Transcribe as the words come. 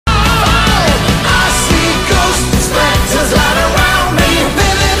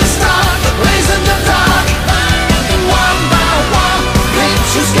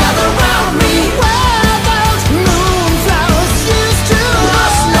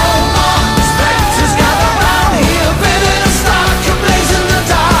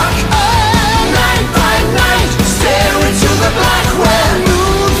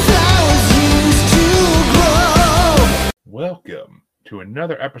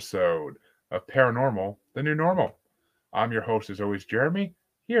another episode of Paranormal, the New Normal. I'm your host, as always, Jeremy,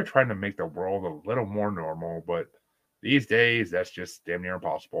 here trying to make the world a little more normal, but these days that's just damn near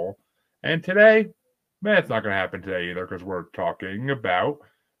impossible. And today, man, it's not going to happen today either because we're talking about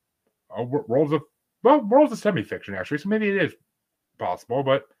worlds of semi-fiction, actually, so maybe it is possible,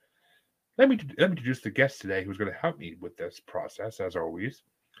 but let me introduce the guest today who's going to help me with this process, as always.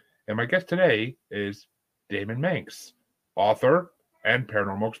 And my guest today is Daemon Manx, author and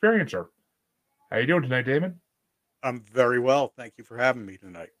paranormal experiencer. How you doing tonight, Daemon? I'm very well. Thank you for having me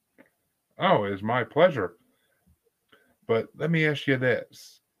tonight. Oh, it is my pleasure. But let me ask you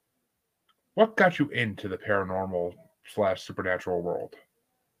this. What got you into the paranormal slash supernatural world?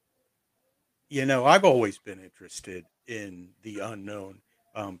 I've always been interested in the unknown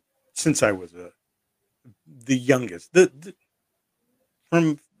since I was the youngest.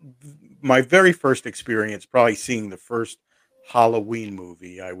 From my very first experience, probably seeing the first Halloween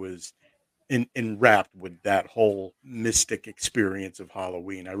movie, I was enwrapped with that whole mystic experience of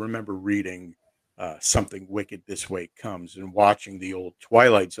Halloween. I remember reading Something Wicked This Way Comes and watching the old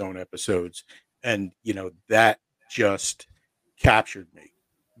Twilight Zone episodes. And, that just captured me.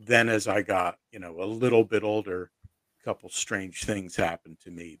 Then, as I got, a little bit older, a couple strange things happened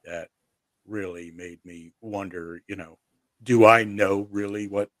to me that really made me wonder, do I know really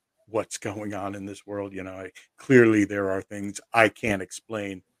what's going on in this world? Clearly there are things I can't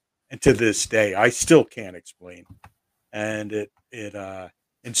explain, and to this day I still can't explain. And it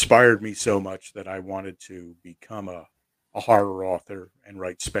inspired me so much that I wanted to become a horror author and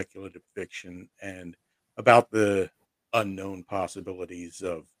write speculative fiction and about the unknown possibilities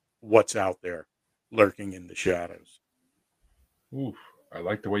of what's out there lurking in the shadows. Oof, I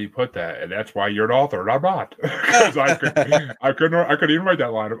like the way you put that, and that's why you're an author, and I'm not. Because I could even write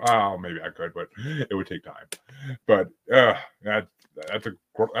that line. Oh, maybe I could, but it would take time. But that that's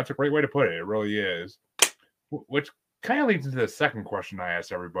a great way to put it. It really is. Which kind of leads into the second question I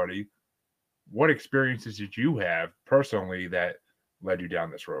asked everybody: what experiences did you have personally that led you down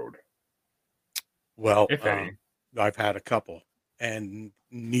this road, Well, if any? I've had a couple, and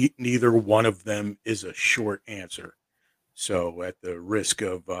neither one of them is a short answer. So, at the risk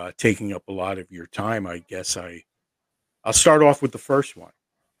of taking up a lot of your time, I guess I'll start off with the first one.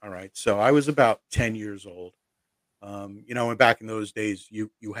 All right. So, I was about 10 years old. And back in those days,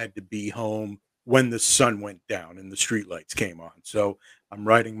 you had to be home when the sun went down and the streetlights came on. So, I'm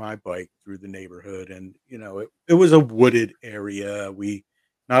riding my bike through the neighborhood, and it was a wooded area. We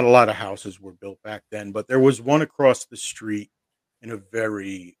Not a lot of houses were built back then, but there was one across the street in a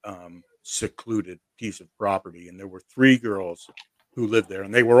very secluded piece of property, and there were three girls who lived there,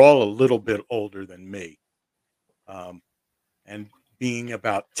 and they were all a little bit older than me. Um, and being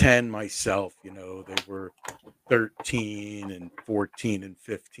about 10 myself, they were 13 and 14 and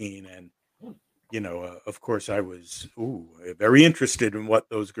 15, and of course I was very interested in what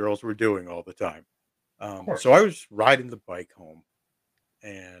those girls were doing all the time. Of So course. I was riding the bike home,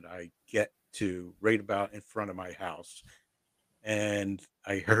 and I get to right about in front of my house, and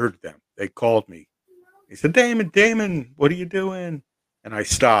I heard them. They called me. They said, "Damon, Damon, what are you doing?" And I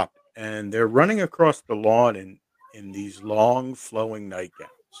stopped, and they're running across the lawn in these long flowing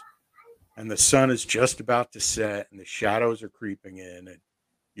nightgowns, and the sun is just about to set, and the shadows are creeping in, and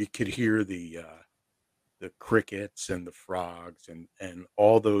you could hear the crickets and the frogs and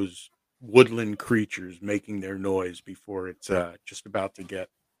all those woodland creatures making their noise before it's just about to get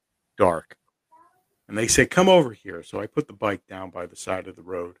dark. And they say, "Come over here." So I put the bike down by the side of the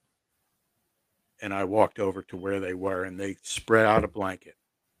road, and I walked over to where they were, and they spread out a blanket.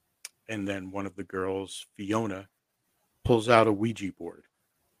 And then one of the girls, Fiona, pulls out a Ouija board.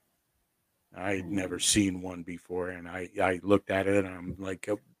 I'd never Ooh. seen one before, and I looked at it, and I'm like,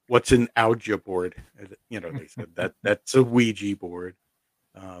 "What's an Ouija board?" And, they said that's a Ouija board.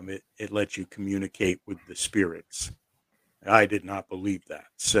 It lets you communicate with the spirits. I did not believe that,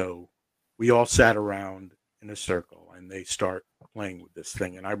 so we all sat around in a circle, and they start playing with this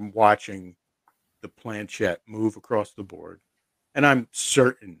thing, and I'm watching the planchette move across the board, and I'm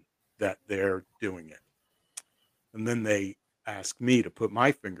certain that they're doing it. And then they ask me to put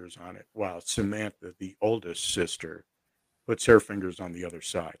my fingers on it while Samantha, the oldest sister, puts her fingers on the other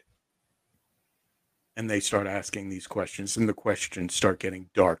side. And they start asking these questions, and the questions start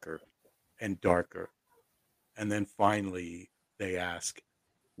getting darker and darker. And then finally, they ask,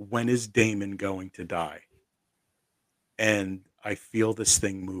 "When is Damon going to die?" And I feel this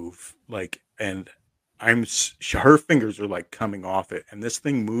thing move, and her fingers are like coming off it, and this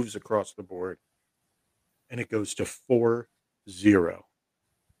thing moves across the board, and it goes to 40.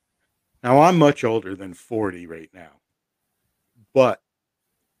 Now I'm much older than 40 right now, but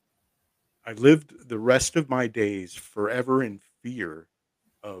I lived the rest of my days forever in fear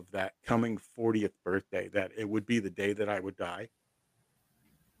of that coming 40th birthday, that it would be the day that I would die.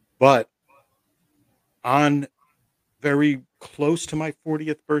 But on very close to my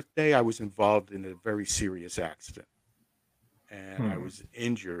 40th birthday, I was involved in a very serious accident and I Hmm. was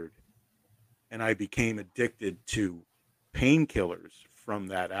injured and I became addicted to painkillers from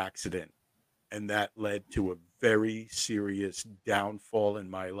that accident. And that led to a very serious downfall in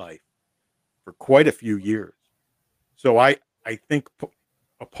my life for quite a few years. So I think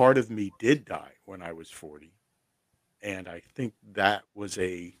a part of me did die when I was 40. And I think that was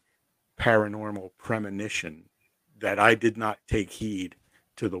a paranormal premonition that I did not take heed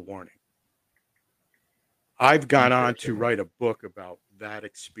to the warning. I've gone on to Interesting. write a book about that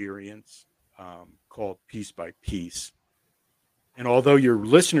experience called Piece by Piece. And although your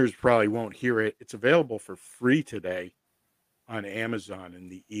listeners probably won't hear it, it's available for free today on Amazon in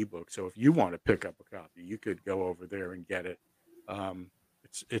the ebook. So if you want to pick up a copy, you could go over there and get it.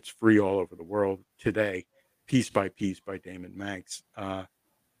 It's free all over the world today. Piece by Piece by Daemon Manx.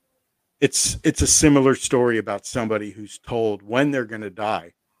 It's a similar story about somebody who's told when they're going to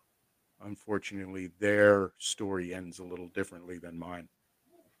die. Unfortunately, their story ends a little differently than mine.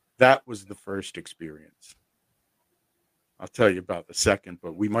 That was the first experience. I'll tell you about the second,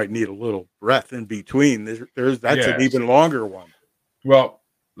 but we might need a little breath in between. That's an Yes. even longer one. Well,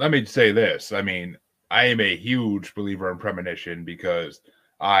 let me say this. I mean, I am a huge believer in premonition because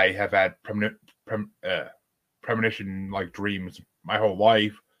I have had premonition like dreams my whole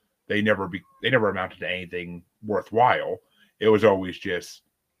life. They never amounted to anything worthwhile. It was always just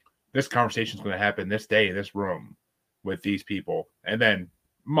this conversation is going to happen this day in this room with these people, and then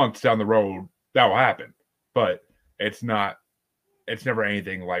months down the road that will happen. But it's not. It's never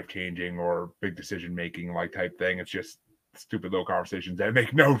anything life changing or big decision making like type thing. It's just stupid little conversations that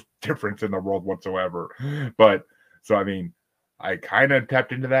make no difference in the world whatsoever. But so I mean, I kind of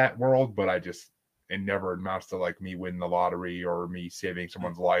tapped into that world, but it never amounts to like me winning the lottery or me saving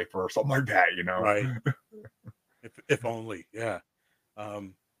someone's life or something like that, you know? Right. If only. Yeah.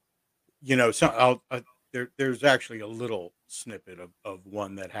 Um, so there's actually a little snippet of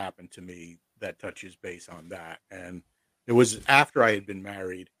one that happened to me that touches base on that. And it was after I had been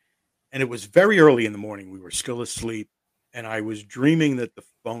married and it was very early in the morning. We were still asleep and I was dreaming that the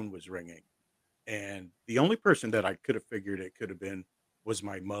phone was ringing. And the only person that I could have figured it could have been was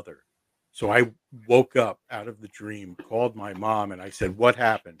my mother. So I woke up out of the dream, called my mom, and I said, "What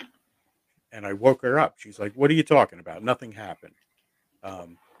happened?" And I woke her up. She's like, "What are you talking about? Nothing happened."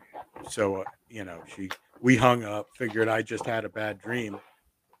 Um, we hung up, figured I just had a bad dream.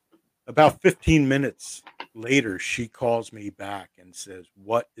 About 15 minutes later, she calls me back and says,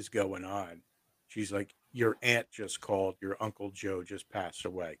 "What is going on?" She's like, "Your aunt just called. Your Uncle Joe just passed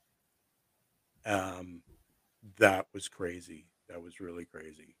away." Um, that was crazy. That was really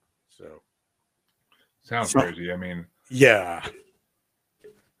crazy. So, Sounds so crazy. I mean, yeah,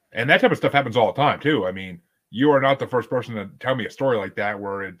 and that type of stuff happens all the time too. I mean, you are not the first person to tell me a story like that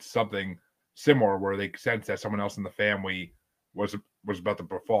where it's something similar where they sense that someone else in the family was was about to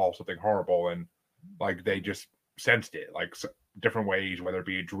befall something horrible and like they just sensed it like different ways, whether it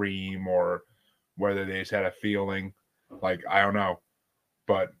be a dream or whether they just had a feeling. Like I don't know,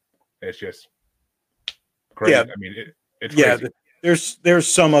 but it's just yeah, crazy. I mean, it's yeah. crazy.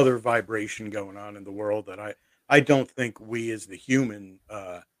 There's some other vibration going on in the world that I don't think we as the human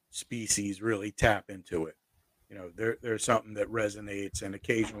species really tap into it. There's something that resonates, and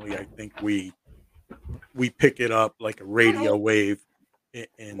occasionally I think we pick it up like a radio wave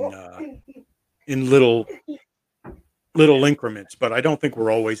in little increments, but I don't think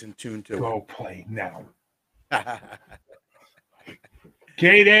we're always in tune to it. Go play now,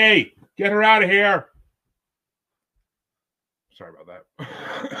 Katie. Get her out of here. Sorry about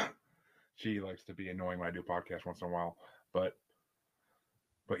that. She likes to be annoying when I do podcasts once in a while, but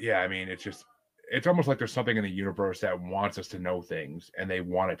yeah, I mean, it's almost like there's something in the universe that wants us to know things and they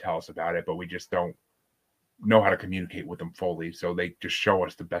want to tell us about it, but we just don't know how to communicate with them fully, so they just show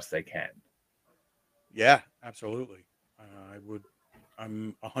us the best they can. Yeah, absolutely. I would.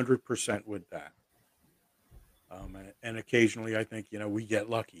 I'm 100% with that. And occasionally, I think we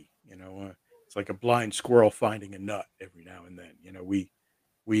get lucky. It's like a blind squirrel finding a nut every now and then.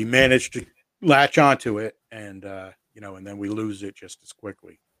 We manage to latch onto it, and and then we lose it just as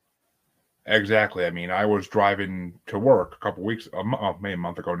quickly. Exactly. I mean, I was driving to work a couple weeks, maybe a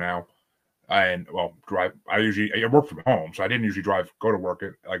month ago now, and well, drive. I work from home, so I didn't usually go to work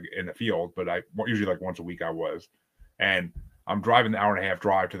like in the field, but I usually like once a week I was, and I'm driving the hour and a half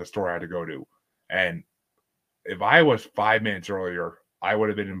drive to the store I had to go to, and if I was 5 minutes earlier, I would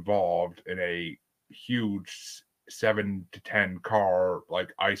have been involved in a huge 7 to 10 car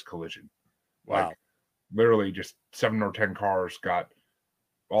like ice collision. Like Wow. literally just 7 or 10 cars got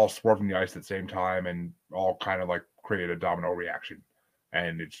all swerving the ice at the same time and all kind of like created a domino reaction.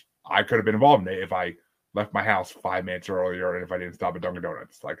 And it's I could have been involved in it if I left my house 5 minutes earlier and if I didn't stop at Dunkin'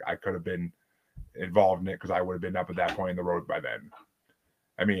 Donuts. Like I could have been involved in it because I would have been up at that point in the road by then.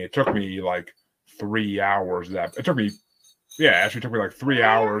 I mean, it took me like 3 hours. It took me, yeah, actually took me like 3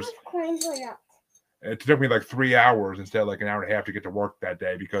 hours. It took me like 3 hours instead of like an hour and a half to get to work that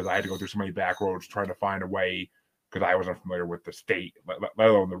day because I had to go through so many back roads trying to find a way because I wasn't familiar with the state, let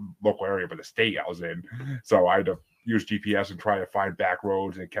alone the local area, but the state I was in. So I had to use GPS and try to find back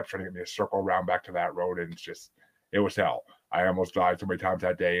roads, and it kept trying to get me to circle around back to that road, and it was hell. I almost died so many times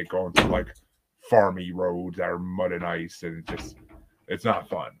that day going through like farmy roads that are mud and ice, and it's not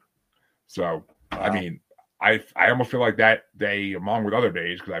fun. So I mean, I almost feel like that day, along with other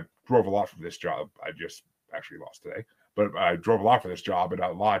days, because I drove a lot for this job. I just actually lost today, but I drove a lot for this job, and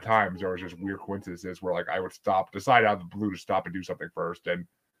a lot of times there was just weird coincidences where like I would decide out of the blue to stop and do something first, and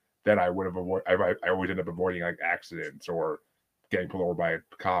then I would have I always end up avoiding like accidents or getting pulled over by a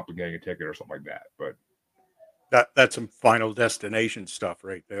cop and getting a ticket or something like that. But That's some Final Destination stuff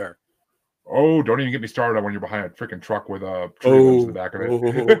right there. oh, don't even get me started on when you're behind a freaking truck with tree limbs in the back of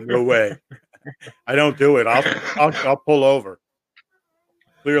it. No way. I don't do it. I'll pull over.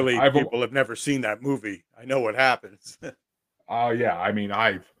 Clearly, I've people have never seen that movie. I know what happens. yeah, I mean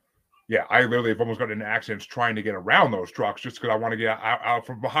I literally have almost gotten in accidents trying to get around those trucks just because I want to get out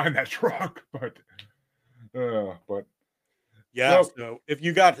from behind that truck. But Yeah. So if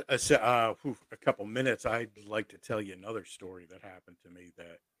you got a couple minutes, I'd like to tell you another story that happened to me.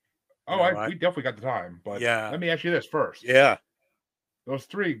 That we definitely got the time. But yeah, let me ask you this first: yeah. those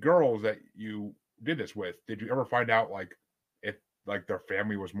 3 girls that you did this with, did you ever find out like if like their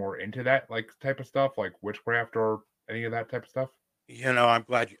family was more into that like type of stuff, like witchcraft or any of that type of stuff?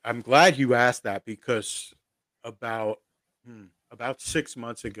 I'm glad you asked that because about about 6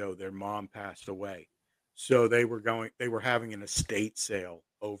 months ago, their mom passed away. So they were having an estate sale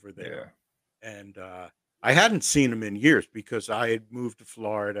over there, Yeah, and I hadn't seen them in years because I had moved to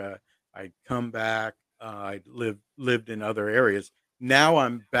Florida. I'd come back. I'd lived in other areas. Now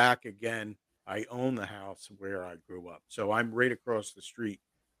I'm back again. I own the house where I grew up, so I'm right across the street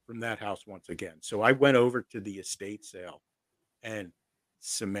from that house once again. So I went over to the estate sale and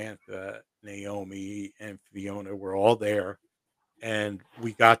Samantha, Naomi, and Fiona were all there, and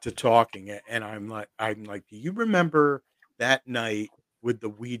we got to talking. And I'm like, do you remember that night with the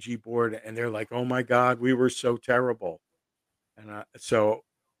Ouija board? And they're like, oh my God, we were so terrible. And so,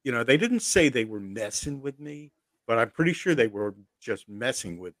 they didn't say they were messing with me, but I'm pretty sure they were just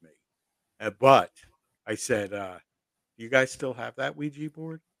messing with me. But I said, do you guys still have that Ouija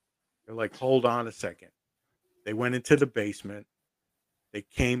board? They're like, hold on a second. They went into the basement. They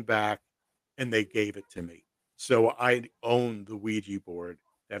came back and they gave it to me. So I own the Ouija board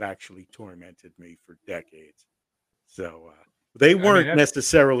that actually tormented me for decades. So they I mean weren't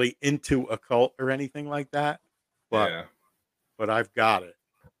necessarily into occult or anything like that, but yeah, I've got it.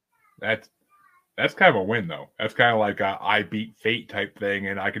 that's that's kind of a win though. That's kind of like a I beat fate type thing,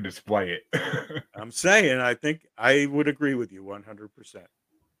 and I can display it. I'm saying I think I would agree with you 100%.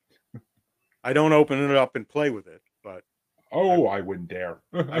 I don't open it up and play with it, but I've, I wouldn't dare.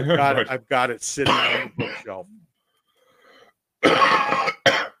 I've But got it sitting on the bookshelf.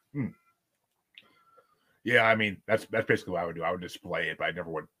 yeah, I mean that's basically what I would do. I would display it, but I never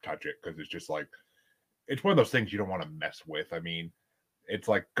would touch it because it's just like it's one of those things you don't want to mess with. I mean, it's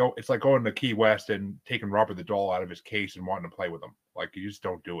like going to Key West and taking Robert the doll out of his case and wanting to play with him. Like you just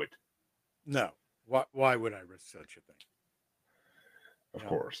don't do it. No, why would I risk such a thing? Of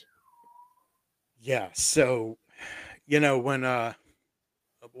course. Yeah. So, when well,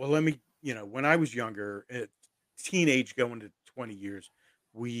 let me, when I was younger, teenage going to 20 years,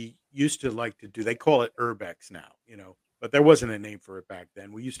 we used to like to do, they call it urbex now, but there wasn't a name for it back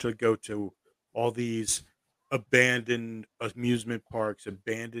then. We used to go to all these abandoned amusement parks,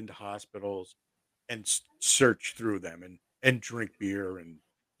 abandoned hospitals, and search through them and drink beer and,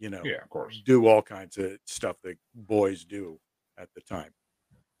 Yeah, of course. do all kinds of stuff that boys do at the time.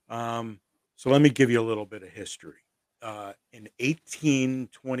 So let me give you a little bit of history. In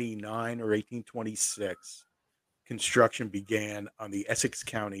 1829 or 1826, construction began on the Essex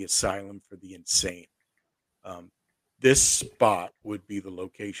County Asylum for the Insane. Um, this spot would be the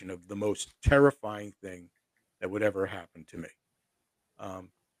location of the most terrifying thing that would ever happen to me. Um,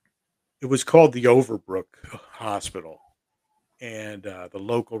 it was called the Overbrook Hospital, and the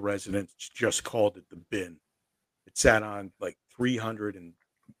local residents just called it the bin. It sat on like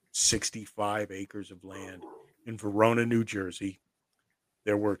 365 acres of land in Verona, New Jersey.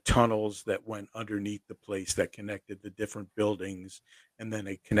 There were tunnels that went underneath the place that connected the different buildings, and then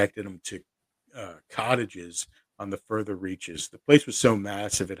they connected them to cottages on the further reaches. The place was so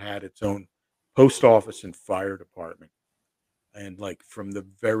massive, it had its own post office and fire department. And like from the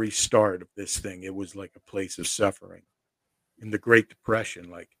very start of this thing, it was like a place of suffering. In the Great Depression,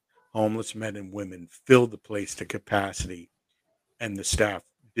 like homeless men and women filled the place to capacity, and the staff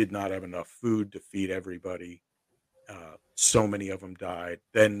did not have enough food to feed everybody. So many of them died.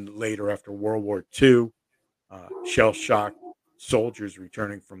 Then later, after World War II, shell shocked soldiers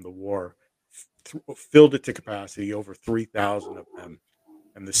returning from the war filled it to capacity, over 3,000 of them.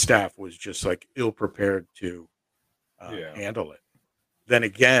 And the staff was just like ill prepared to Yeah. handle it. Then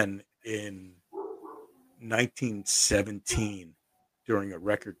again, in 1917, during a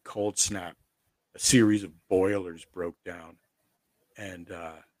record cold snap, a series of boilers broke down, and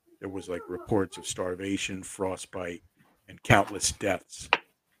there was like reports of starvation, frostbite, and countless deaths.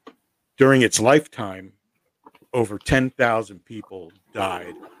 During its lifetime, over 10,000 people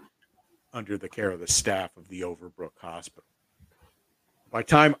died under the care of the staff of the Overbrook Hospital. By the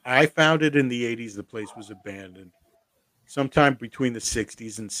time I found it in the 80s, the place was abandoned. Sometime between the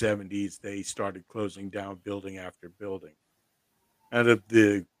 60s and 70s, they started closing down building after building. And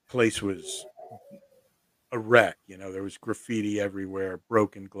the place was a wreck. You know, there was graffiti everywhere,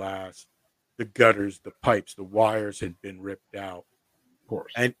 broken glass, the gutters, the pipes, the wires had been ripped out. Of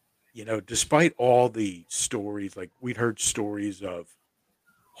course. And, you know, despite all the stories, like we'd heard stories of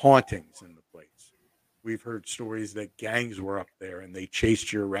hauntings in the place. We've heard stories that gangs were up there and they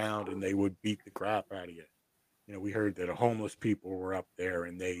chased you around and they would beat the crap out of you. You know, we heard that homeless people were up there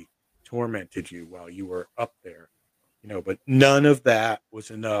and they tormented you while you were up there. You know, but none of that was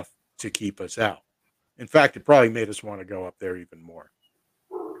enough to keep us out. In fact, it probably made us want to go up there even more.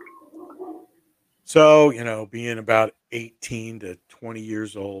 So, you know, being about 18 to 20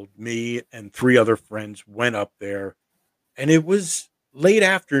 years old, me and three other friends went up there, and it was late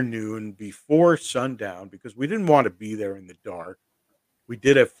afternoon before sundown because we didn't want to be there in the dark. We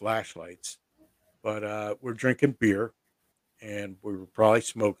did have flashlights, but we're drinking beer and we were probably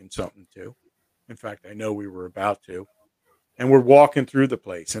smoking something too. In fact, I know we were about to. And we're walking through the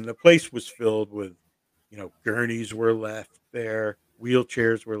place, and the place was filled with, you know, gurneys were left there,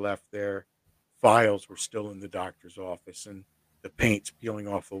 wheelchairs were left there, files were still in the doctor's office, and the paint's peeling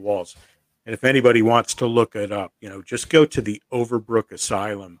off the walls. And if anybody wants to look it up, you know, just go to the Overbrook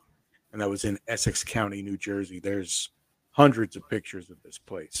Asylum, and that was in Essex County, New Jersey. There's hundreds of pictures of this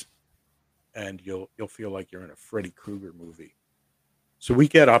place, and you'll feel like you're in a Freddy Krueger movie. So we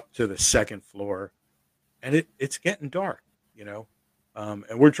get up to the second floor, and it's getting dark, you know,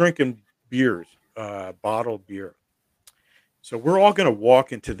 and we're drinking beers, bottled beer. So we're all going to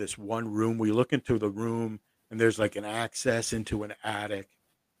walk into this one room. We look into the room, and there's like an access into an attic,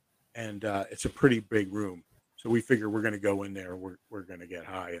 and it's a pretty big room. So we figure we're going to go in there. We're going to get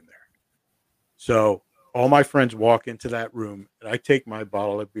high in there. So all my friends walk into that room, and I take my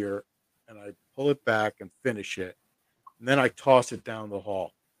bottle of beer, and I pull it back and finish it, and then I toss it down the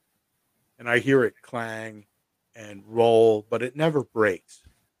hall, and I hear it clang and roll, but it never breaks.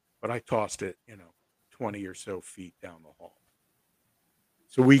 But I tossed it, you know, 20 or so feet down the hall.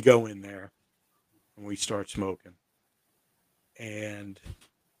 So we go in there and we start smoking. And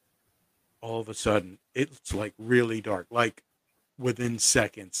all of a sudden, it's like really dark. Like within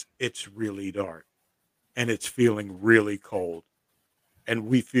seconds, it's really dark and it's feeling really cold. And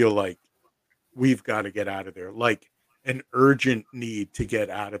we feel like we've got to get out of there, like an urgent need to get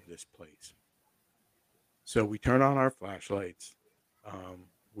out of this place. So we turn on our flashlights.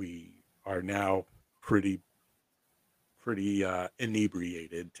 We are now pretty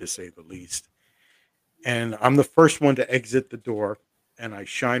inebriated, to say the least. And I'm the first one to exit the door, and I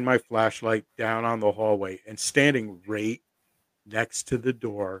shine my flashlight down on the hallway, and standing right next to the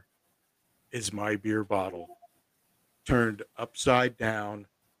door is my beer bottle turned upside down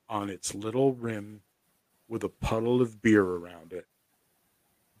on its little rim with a puddle of beer around it,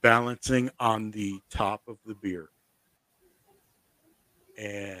 balancing on the top of the beer.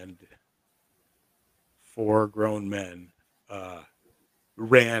 And four grown men uh,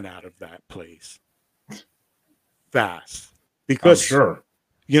 ran out of that place fast I'm because, sure.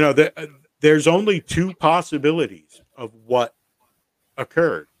 you know, there's only two possibilities of what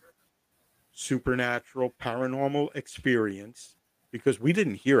occurred: supernatural, paranormal experience, because we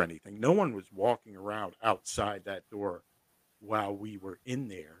didn't hear anything. No one was walking around outside that door while we were in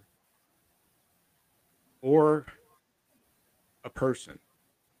there, or a person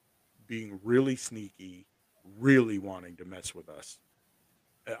being really sneaky really wanting to mess with us.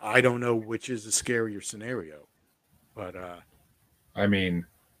 I don't know which is a scarier scenario, but I mean,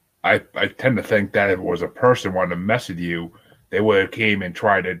 I tend to think that if it was a person wanting to mess with you, they would have came and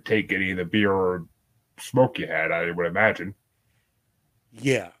tried to take any of the beer or smoke you had. I would imagine.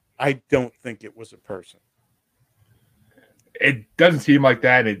 yeah, I don't think it was a person. It doesn't seem like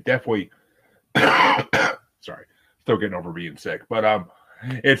that. It definitely. Sorry, still getting over being sick, but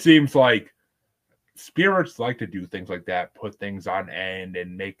it seems like spirits like to do things like that, put things on end,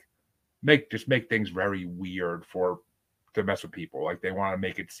 and make things very weird for to mess with people. Like they want to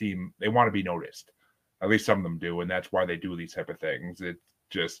make it seem they want to be noticed. At least some of them do, and that's why they do these type of things. It's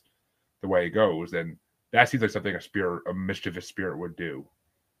just the way it goes, and that seems like something a mischievous spirit would do.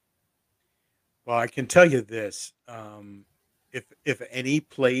 Well, I can tell you this: if any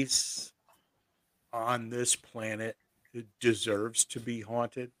place on this planet deserves to be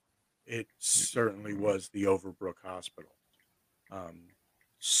haunted, it certainly was the Overbrook Hospital. Um,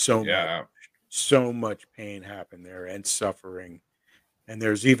 so much, Yeah. so much pain happened there and suffering. And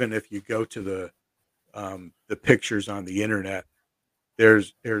there's even if you go to the pictures on the internet,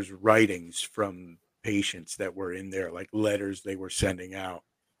 there's writings from patients that were in there, like letters they were sending out.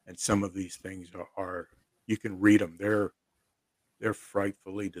 And some of these things are you can read them. They're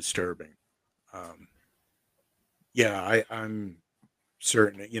frightfully disturbing. Um, yeah, I'm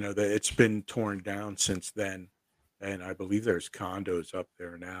certain that, that it's been torn down since then, and I believe there's condos up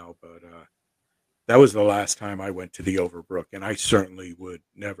there now. But that was the last time I went to the Overbrook, and I certainly would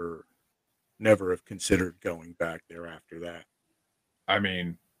never have considered going back there after that. I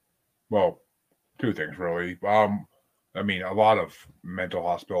mean, well, two things really. I mean, a lot of mental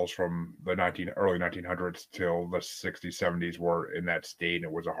hospitals from the early 1900s till the 60s, 70s were in that state, and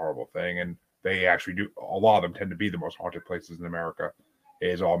it was a horrible thing. And they actually do. A lot of them tend to be the most haunted places in America.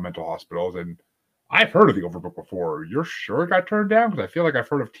 Is all mental hospitals, and I've heard of the Overbook before. You're sure it got turned down? Because I feel like I've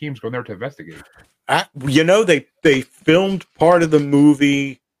heard of teams going there to investigate. They filmed part of the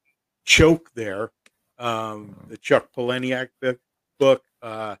movie Choke there, the Chuck Palahniuk book.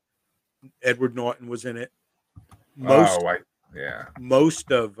 Edward Norton was in it. Most Oh, yeah.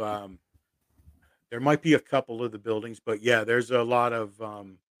 most of there might be a couple of the buildings, but yeah, there's a lot of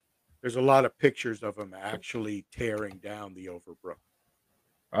pictures of them actually tearing down the Overbrook.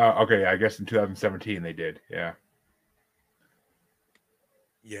 Okay, I guess in 2017 they did. Yeah.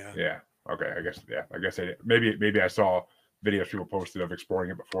 Yeah. Yeah. Okay. I guess. Yeah. I guess I did. Maybe I saw videos people posted of exploring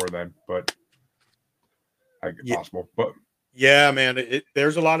it before then, but I Yeah, possible. But yeah, man.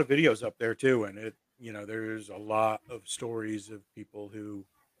 There's a lot of videos up there too, and there's a lot of stories of people who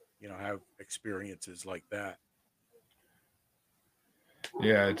have experiences like that.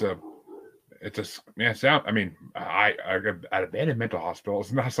 yeah, it's a yeah sound. I mean, I at abandoned mental hospital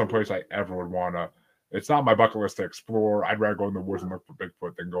is not someplace I ever would want to. It's not my bucket list to explore. I'd rather go in the woods and look for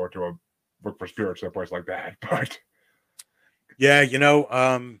Bigfoot than go to a look for spirits in a place like that. But Yeah,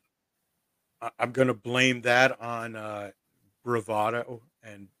 I'm going to blame that on bravado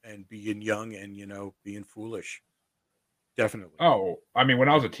and being young and being foolish. Definitely. oh, I mean, when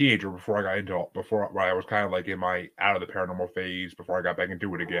I was a teenager, before I got into before when I was kind of like in my out of the paranormal phase, before I got back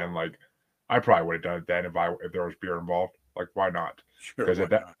into it again, like I probably would have done it then if there was beer involved. Like, why not? Sure, Because why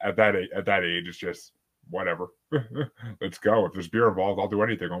not? at that age, it's just whatever. Let's go. If there's beer involved, I'll do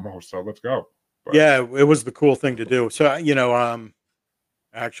anything almost. So let's go. But Yeah, it was the cool thing to do. So,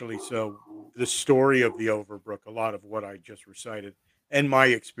 actually, so the story of the Overbrook, a lot of what I just recited, and my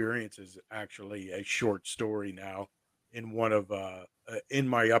experience is actually a short story now in one of in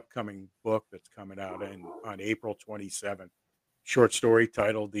my upcoming book that's coming out on April 27th. Short story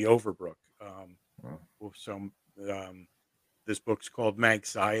titled "The Overbrook." Well, so um, this book's called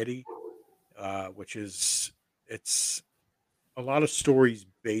Manxiety, which is it's a lot of stories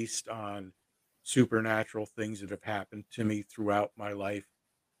based on supernatural things that have happened to me throughout my life.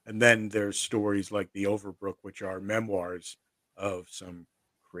 And then there's stories like The Overbrook, which are memoirs of some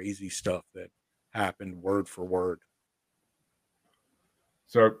crazy stuff that happened word for word.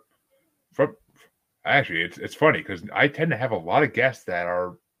 so from actually, it's funny because I tend to have a lot of guests that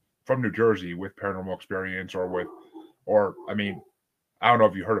are from New Jersey with paranormal experience or I mean, I don't know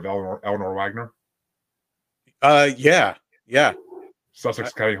if you heard of Eleanor Wagner, Yeah, yeah,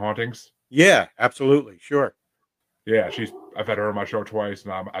 Sussex County Hauntings. yeah, absolutely, sure. Yeah, I've had her on my show twice,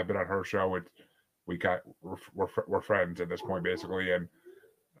 and I've been on her show. We're friends at this point basically, and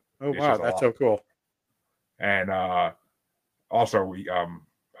Oh it's wow, just a that's lot. so cool. And also we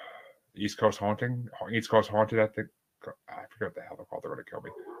East Coast Haunted. I think I forget what the hell they're called. They're gonna kill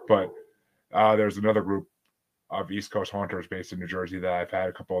me. But there's another group of East Coast haunters based in New Jersey that I've had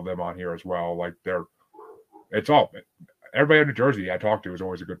a couple of them on here as well. Like it's all everybody in New Jersey I talked to is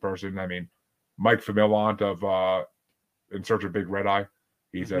always a good person. I mean, Mike Famillant of In Search of Big Red Eye.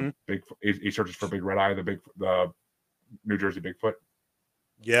 He's a Mm-hmm. big. He searches for Big Red Eye, the New Jersey Bigfoot.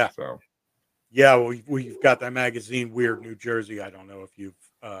 Yeah. So Yeah. Well, we've got that magazine, Weird New Jersey. I don't know if you've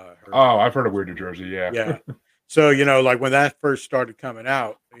heard of oh, it. I've heard of Weird New Jersey. Yeah. Yeah. So, like when that first started coming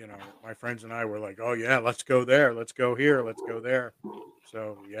out, my friends and I were like, "Oh yeah, let's go there. Let's go here. Let's go there."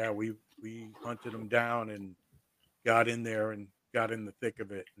 So, yeah, we hunted them down and got in there and got in the thick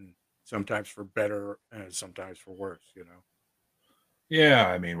of it, and sometimes for better and sometimes for worse. Yeah,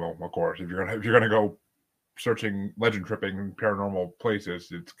 I mean, well, of course, if you're gonna go searching legend tripping paranormal places,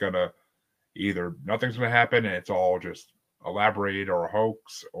 it's gonna either nothing's gonna happen and it's all just elaborated or a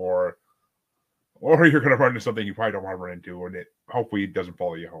hoax, or you're gonna run into something you probably don't want to run into, and it hopefully doesn't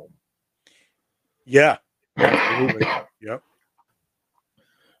follow you home. Yeah, absolutely. Yep.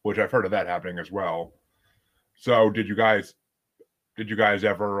 Which I've heard of that happening as well. So did you guys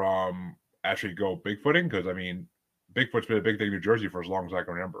ever actually go Bigfooting? Because I mean, Bigfoot's been a big thing in New Jersey for as long as I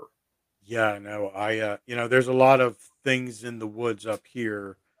can remember. Yeah, no, there's a lot of things in the woods up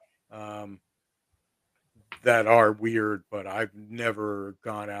here um, that are weird, but I've never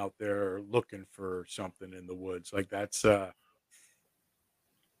gone out there looking for something in the woods. Like that's, I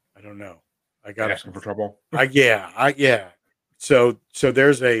don't know. I got to, Asking for trouble. yeah. So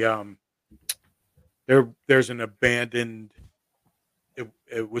there's an abandoned.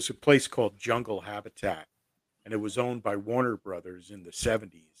 It was a place called Jungle Habitat, and it was owned by Warner Brothers in the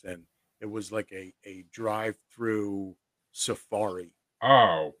 '70s, and it was like a drive-through safari,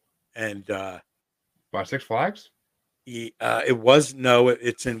 Oh, and by Six Flags. it was no,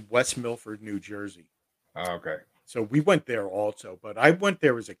 it's in West Milford, New Jersey. Oh, okay. So we went there also, but I went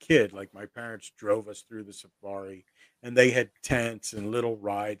there as a kid. Like my parents drove us through the safari, and they had tents and little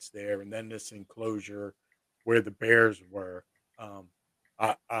rides there, and then this enclosure where the bears were. Um,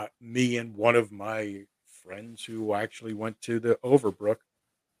 Me and one of my friends who actually went to the Overbrook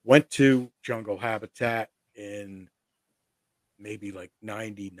went to Jungle Habitat in maybe like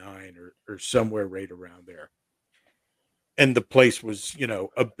 '99 or somewhere right around there, and the place was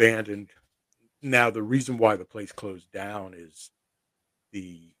abandoned. Now the reason why the place closed down is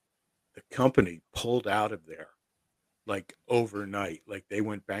the the company pulled out of there like overnight. Like they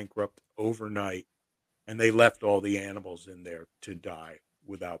went bankrupt overnight and they left all the animals in there to die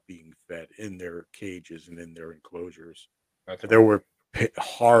without being fed in their cages and in their enclosures. That's There horrible. were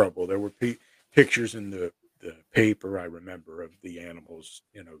horrible. There were pictures in the paper, I remember, of the animals,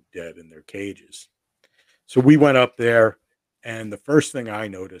 dead in their cages. So we went up there, and the first thing I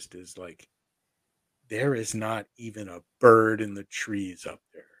noticed is like there is not even a bird in the trees up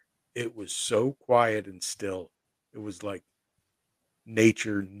there. It was so quiet and still. It was like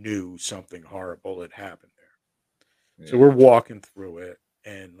nature knew something horrible had happened there. So Yeah. we're walking through it,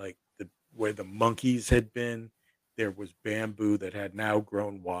 and like the where the monkeys had been, there was bamboo that had now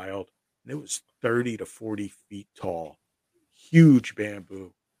grown wild, and it was 30 to 40 feet tall, huge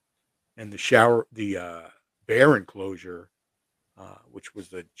bamboo. And the bear enclosure, which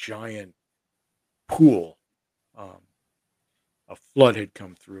was a giant pool, um, a flood had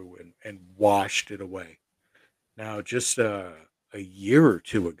come through and washed it away. Now, just a year or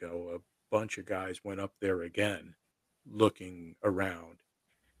two ago, a bunch of guys went up there again, looking around,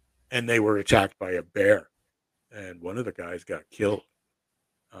 and they were attacked by a bear, and one of the guys got killed.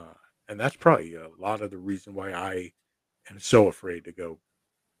 Uh, and that's probably a lot of the reason why I am so afraid to go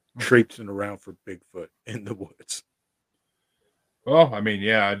traipsing around for Bigfoot in the woods. Well, I mean,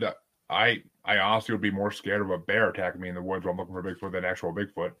 yeah, I honestly would be more scared of a bear attacking me in the woods while I'm looking for Bigfoot than actual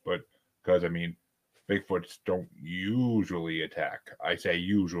Bigfoot, but because I mean, Bigfoots don't usually attack. I say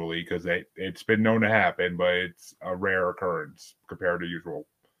usually because it's been known to happen, but it's a rare occurrence compared to usual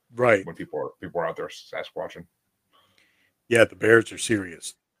Right. when people are out there Sasquatching. Yeah, the bears are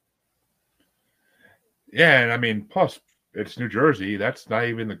serious. Yeah, and I mean, plus it's New Jersey. That's not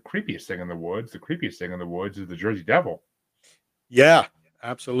even the creepiest thing in the woods. The creepiest thing in the woods is the Jersey Devil. Yeah,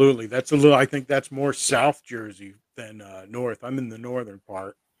 absolutely. That's a little. I think that's more South Jersey than North. I'm in the northern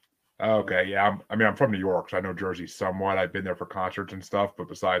part. So, Okay, yeah. I'm from New York, so I know Jersey somewhat. I've been there for concerts and stuff, but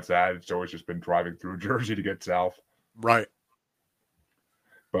besides that, it's always just been driving through Jersey to get south. right.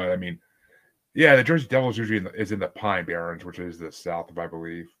 But I mean, yeah, the Jersey Devil is usually is in the Pine Barrens, which is the south, if I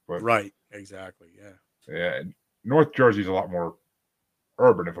believe. But Right. Exactly. Yeah. yeah, North Jersey is a lot more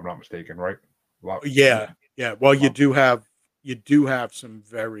urban, if I'm not mistaken, right? A lot, Yeah. Yeah. Well, lot. you do have some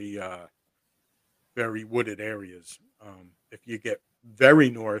very wooded areas. If you get very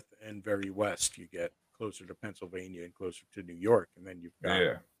north and very west, you get closer to Pennsylvania and closer to New York, and then you've got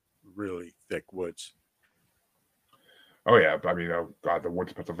Yeah. really thick woods. Oh yeah, I mean, oh God, the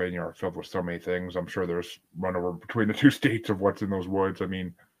woods of Pennsylvania are filled with so many things. I'm sure there's run over between the two states of what's in those woods. I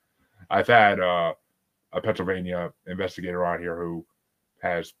mean, I've had a Pennsylvania investigator on here who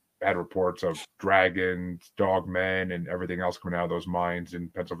has had reports of dragons, dogmen, and everything else coming out of those mines in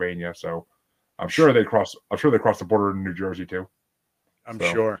Pennsylvania. So I'm sure they cross. I'm sure they cross the border in New Jersey too. I'm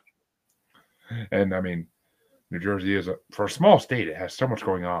So, sure. and I mean, New Jersey is for a small state. It has so much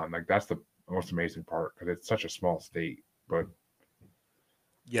going on. Like that's the most amazing part because it's such a small state. But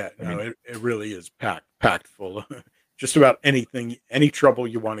Yeah, I no, mean, it really is packed full of just about anything, any trouble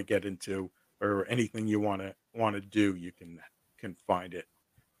you want to get into or anything you want to do, you can find it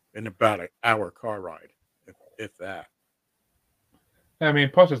in about an hour car ride, if that.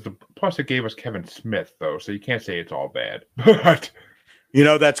 plus it gave us Kevin Smith though, so you can't say it's all bad. But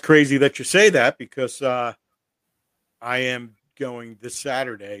That's crazy that you say that because I am going this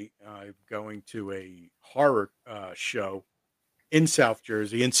Saturday. I'm going to a horror show in South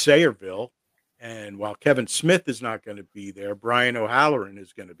Jersey, in Sayreville. And while Kevin Smith is not going to be there, Brian O'Halloran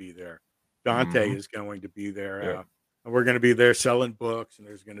is going to be there. Dante mhm, is going to be there. yeah. And we're going to be there selling books, and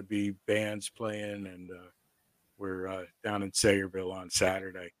there's going to be bands playing. And we're down in Sayreville on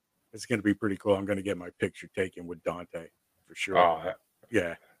Saturday. It's going to be pretty cool. I'm going to get my picture taken with Dante for sure. Oh,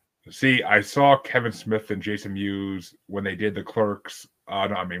 Yeah. see, I saw Kevin Smith and Jason Mewes when they did the Clerks. No,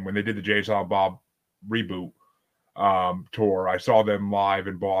 I mean when they did the Jay Silent Bob reboot tour. I saw them live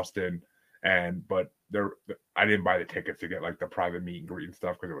in Boston, but I didn't buy the tickets to get like the private meet and greet and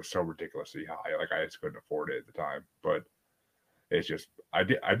stuff because it was so ridiculously high. Like I just couldn't afford it at the time. But it's just I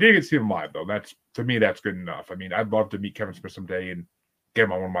did get to see them live though. That's to me that's good enough. I mean, I'd love to meet Kevin Smith someday and get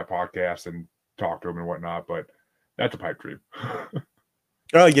him on one of my podcasts and talk to him and whatnot. But that's a pipe dream.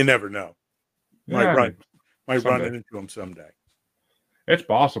 Well, you never know. Might Yeah, I run mean, might run someday into him someday. it's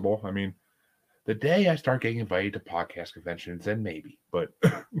possible. I mean, the day I start getting invited to podcast conventions, then maybe, but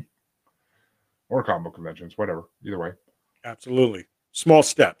or comic book conventions, whatever. Either way, Absolutely. Small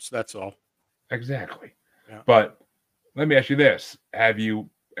steps, that's all. exactly. Yeah. But let me ask you this: have you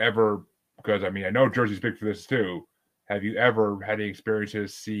ever? Because I mean, I know Jersey's big for this too. Have you ever had any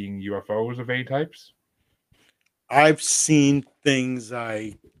experiences seeing UFOs of any types? I've seen things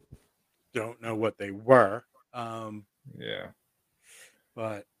I don't know what they were, Yeah,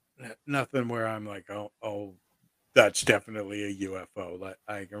 but nothing where I'm like, oh, that's definitely a UFO. Like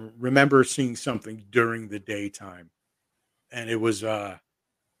I can remember seeing something during the daytime, and it was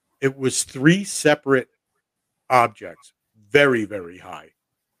three separate objects, very very high,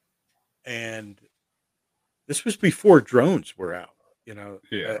 and this was before drones were out.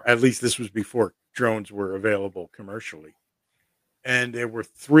 yeah. At least this was before drones were available commercially, and there were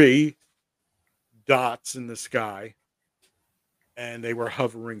three dots in the sky, and they were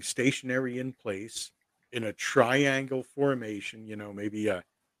hovering stationary in place in a triangle formation, maybe a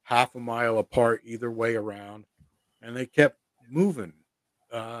half a mile apart either way around, and they kept moving,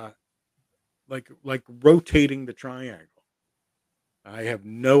 uh, like rotating the triangle. I have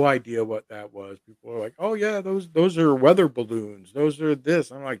no idea what that was. People are like, "Oh yeah, those are weather balloons. Those are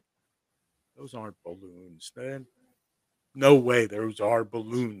this." I'm like, "Those aren't balloons. Then no way. Those are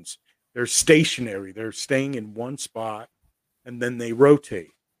balloons. They're stationary. They're staying in one spot and then they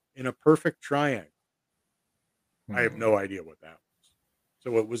rotate in a perfect triangle." I have Hmm. no idea what that was.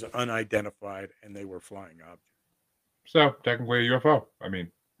 So it was unidentified and they were flying objects. So technically a UFO. I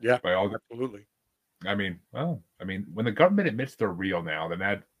mean, Yeah, by all. absolutely. I mean, when the government admits they're real now, then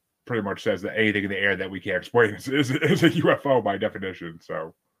that pretty much says that anything in the air that we can't explain is a UFO by definition.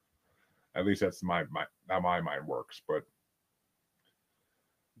 So at least that's my how my mind works. But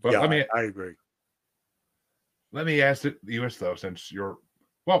Yeah, I agree. let me ask you this though, since you're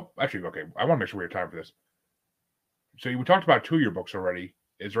well, actually, okay, I want to make sure we have time for this. So we talked about two of your books already.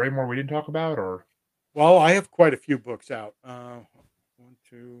 Is there any more we didn't talk about, or Well, I have quite a few books out. One,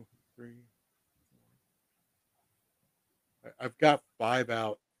 two, three. I've got five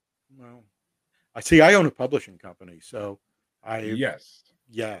out. Well, I see. I own a publishing company, so I've yes?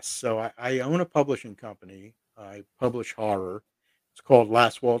 yes. So I own a publishing company. I publish horror. It's called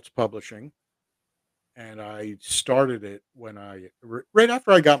Last Waltz Publishing, and I started it when right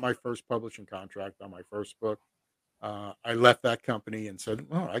after I got my first publishing contract on my first book. I left that company and said,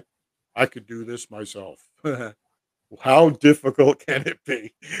 "Oh, I could do this myself." How difficult can it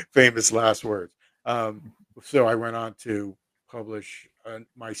be? Famous last words. Um, so I went on to publish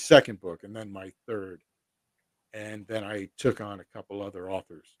my second book and then my third, and then I took on a couple other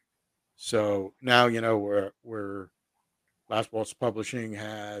authors. So now we're Last Waltz Publishing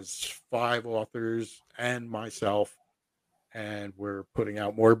has five authors and myself, and we're putting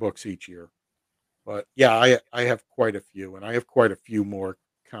out more books each year. But yeah, I have quite a few, and I have quite a few more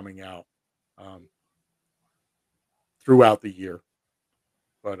coming out um, throughout the year.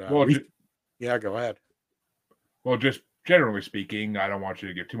 But Well, yeah, go ahead. just generally speaking, I don't want you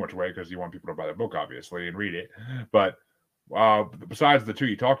to give too much away because you want people to buy the book, obviously, and read it. But besides the two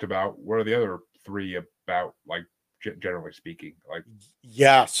you talked about, what are the other three about? Like generally speaking, like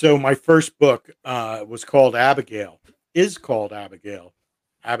Yeah, so my first book was called Abigail. Is called Abigail.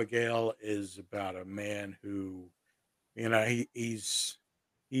 Abigail is about a man who, he's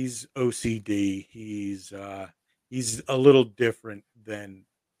OCD. He's a little different than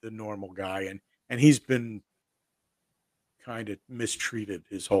the normal guy, and he's been kind of mistreated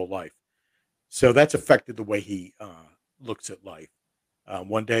his whole life. So that's affected the way he looks at life.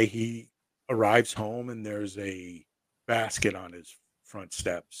 One day he arrives home and there's a basket on his front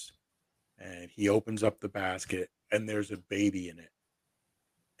steps, and he opens up the basket and there's a baby in it,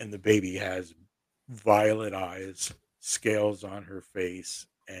 and the baby has violet eyes, scales on her face,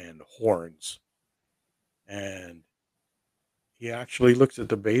 and horns. And he actually looks at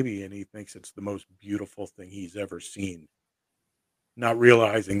the baby and he thinks it's the most beautiful thing he's ever seen, not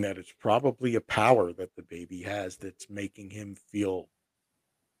realizing that it's probably a power that the baby has that's making him feel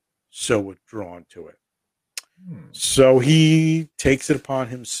so withdrawn to it. hmm, So he takes it upon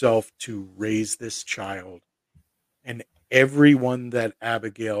himself to raise this child, and everyone that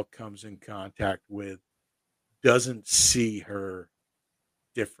Abigail comes in contact with doesn't see her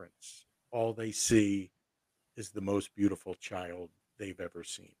difference. All they see is the most beautiful child they've ever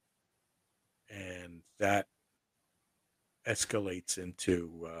seen. And that escalates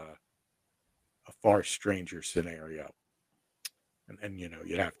into a far stranger scenario. And you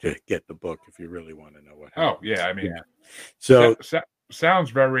have to get the book if you really want to know what oh yeah, happens. I mean, Yeah. So sounds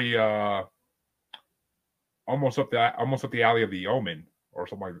very almost up the alley of the Omen or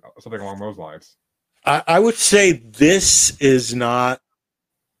something along those lines. I would say this is not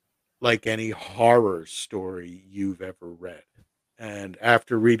like any horror story you've ever read. And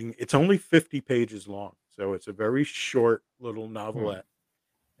after reading, it's only 50 pages long. So it's a very short little Hmm. novelette.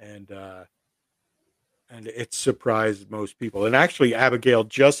 And and it surprised most people. And actually, Abigail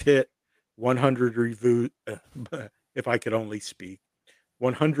just hit 100 reviews. If I could only speak,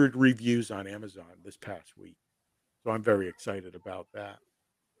 100 reviews on Amazon this past week. So I'm very excited about that.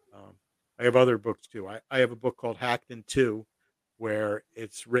 Um, I have other books too. I have a book called Hacked in Two, where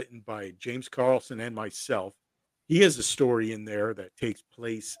it's written by James Carlson and myself. He has a story in there that takes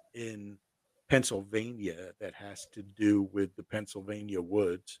place in Pennsylvania that has to do with the Pennsylvania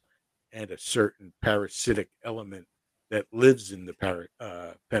woods and a certain parasitic element that lives in the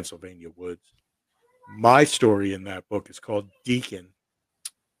Pennsylvania woods. My story in that book is called Deacon,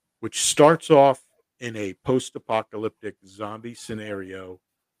 which starts off in a post apocalyptic zombie scenario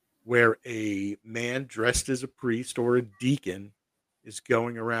where a man dressed as a priest or a deacon is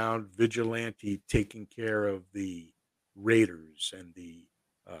going around vigilante taking care of the raiders and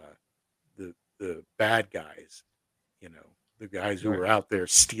uh, the bad guys, the guys who Right. were out there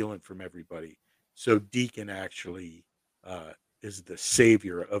stealing from everybody. So Deacon actually is the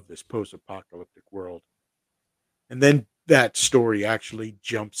savior of this post-apocalyptic world, and then that story actually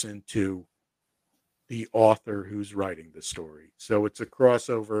jumps into the author who's writing the story. So it's a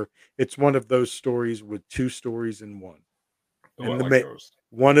crossover. It's one of those stories with two stories in one. Oh, I And like those.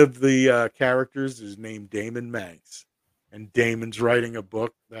 one of the characters is named Daemon Manx, and Damon's writing a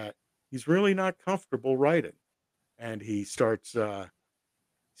book that he's really not comfortable writing, and he starts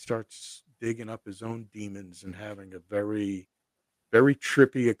digging up his own demons and having a very very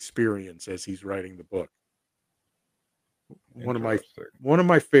trippy experience as he's writing the book. One of my Interesting. one of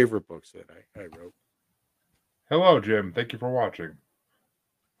my favorite books that I wrote. Hello, Jim. Thank you for watching.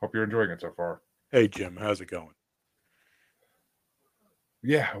 Hope you're enjoying it so far. Hey Jim, how's it going?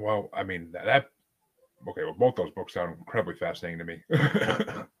 Yeah, well, I mean that okay, well both those books sound incredibly fascinating to me.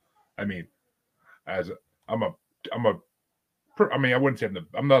 I mean, as I'm a I'm a I mean, I wouldn't say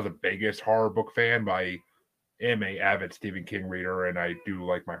I'm not the biggest horror book fan, but I am a avid Stephen King reader, and I do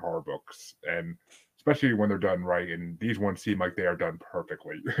like my horror books, and especially when they're done right. And these ones seem like they are done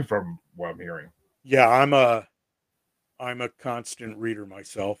perfectly, from what I'm hearing. Yeah, I'm a constant reader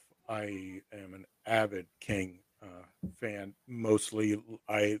myself. I am an avid King fan. Mostly,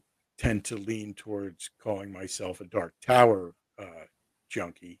 I tend to lean towards calling myself a Dark Tower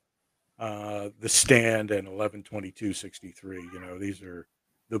junkie. The Stand and 11/22/63. These are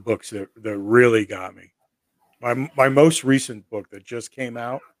the books that really got me. My most recent book that just came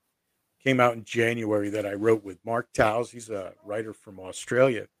out in January that I wrote with Mark Towles. He's a writer from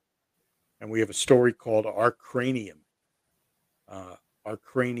Australia, and we have a story called Our Cranium. Our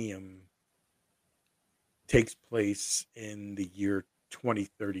Cranium takes place in the year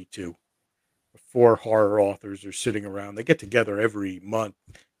 2032. Four horror authors are sitting around. They get together every month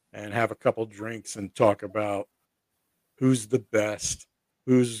and have a couple drinks and talk about who's the best,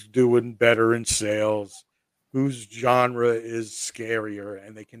 who's doing better in sales, whose genre is scarier,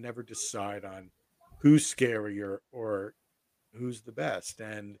 and they can never decide on who's scarier or who's the best.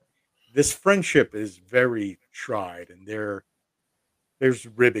 And this friendship is very tried, and there's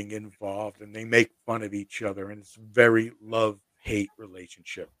ribbing involved, and they make fun of each other, and it's a very love hate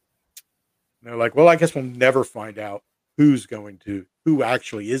relationship. And they're like, well, I guess we'll never find out who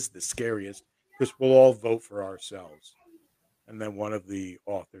actually is the scariest because we'll all vote for ourselves. And then one of the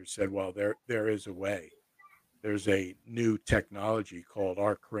authors said, well, there is a way. There's a new technology called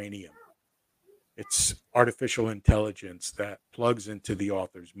our cranium. It's artificial intelligence that plugs into the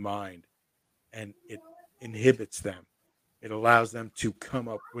author's mind and it inhibits them. It allows them to come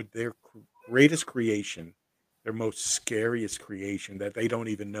up with their greatest creation, their most scariest creation that they don't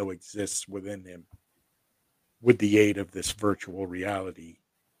even know exists within them with the aid of this virtual reality.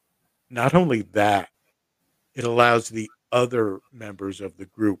 Not only that, it allows the other members of the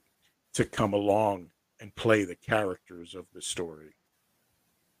group to come along and play the characters of the story.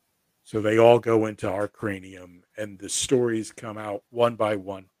 So they all go into our cranium and the stories come out one by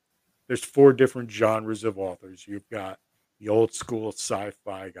one. There's four different genres of authors. You've got the old school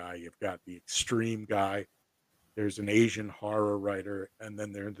sci-fi guy, you've got the extreme guy, there's an Asian horror writer, and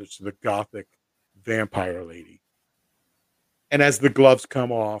then there's the gothic vampire lady. And as the gloves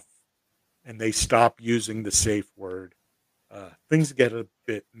come off and they stop using the safe word, things get a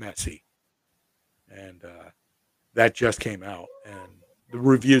bit messy. And that just came out, and the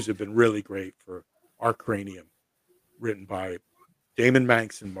reviews have been really great for Our Cranium, written by Damon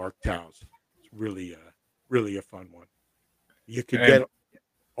Manx and Mark Towse. It's really a fun one. You could And get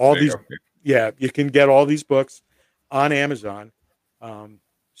all there you these, go. yeah, you can get all these books on Amazon.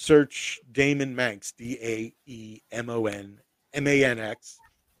 Search Damon Manx, DaemonManx,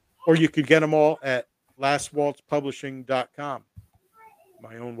 or you could get them all at lastwaltzpublishing.com,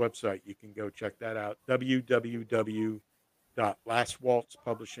 my own website. You can go check that out,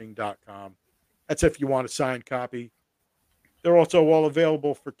 www.lastwaltzpublishing.com. That's if you want a signed copy. They're also all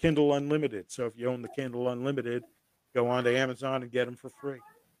available for Kindle Unlimited. So if you own the Kindle Unlimited, go on to Amazon and get them for free.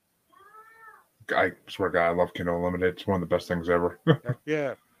 I swear to God, I love Kindle Unlimited. It's one of the best things ever. Heck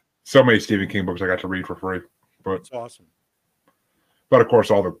yeah, So many Stephen King books I got to read for free. But it's awesome. of course,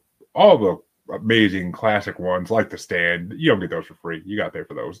 all the amazing classic ones like The Stand, you don't get those for free. You got to pay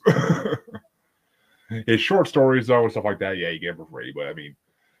for those. His short stories though and stuff like that, yeah, you get them for free. But I mean,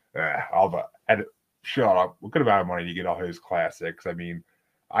 all the shut up. What good amount of money you get all his classics? I mean,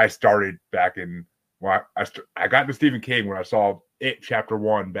 I started back in I got into Stephen King when I saw It Chapter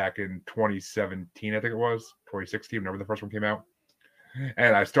 1 back in 2017, I think it was 2016, whenever the first one came out.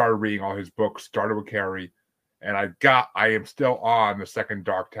 And I started reading all his books, started with Carrie, and I am still on the second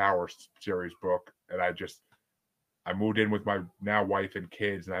Dark Tower series book, and I moved in with my now wife and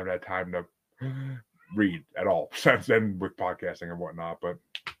kids, and I haven't had time to read at all since then with podcasting and whatnot. But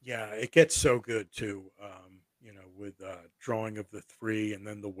Yeah, it gets so good too. With Drawing of the Three and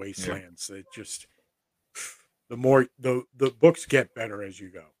then the yeah, Wastelands. It just the more the books get better as you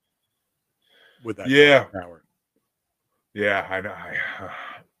go with that Dark yeah, Tower. yeah, I know.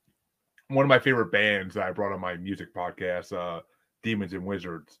 One of my favorite bands that I brought on my music podcast, Demons and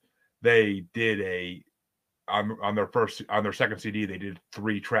Wizards, they did on their second CD, they did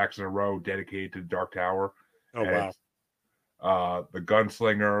 3 tracks in a row dedicated to Dark Tower, Oh and wow. it's the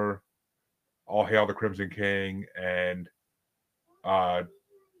Gunslinger, All Hail the Crimson King, and uh,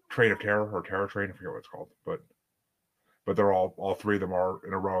 Train of Terror or Terror Train, I forget what it's called, but they're all 3 of them are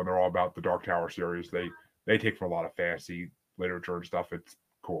in a row, and they're all about the Dark Tower series. They take from a lot of fantasy literature and stuff. It's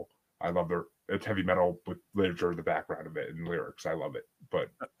cool. I love it's heavy metal with literature in the background of it and lyrics. I love it. But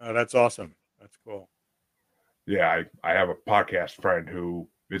Oh, that's awesome. That's cool. yeah, I have a podcast friend who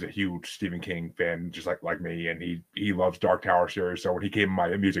is a huge Stephen King fan, just like me, and he loves Dark Tower series. So when he came to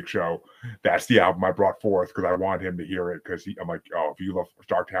my music show, that's the album I brought forth because I wanted him to hear it because I'm like, oh, if you love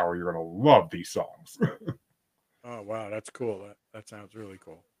Dark Tower, you're gonna love these songs. Oh wow, that's cool. That sounds really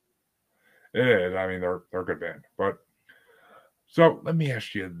cool. It is. I mean, they're a good band. But so let me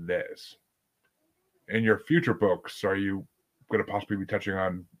ask you this: in your future books, are you going to possibly be touching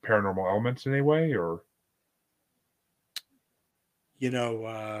on paranormal elements in any way, or You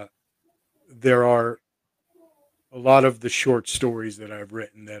know, there are a lot of the short stories that I've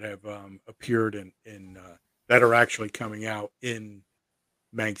written that have appeared in that are actually coming out in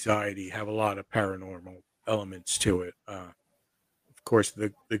Manxiety have a lot of paranormal elements to it. Of course,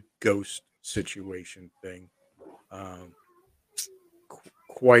 the ghost situation thing. Um,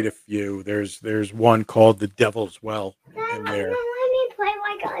 Quite a few. There's one called the Devil's Well in there. Let me play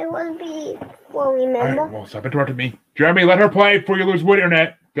like I will be. Well, remember? Well, stop interrupting me. Jeremy, let her play before you lose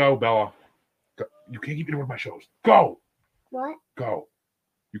internet. Go, Bella. Go. You can't keep interrupting my shows. Go. What? Go.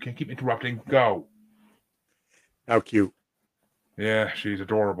 You can't keep interrupting. Go. How cute. Yeah, she's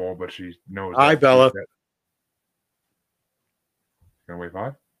adorable, but she knows. Hi, Bella. Gonna wait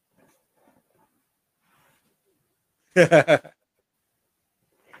 5?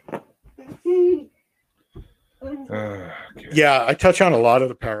 Okay. Yeah, I touch on a lot of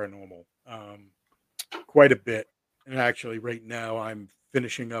the paranormal, quite a bit. And actually, right now, I'm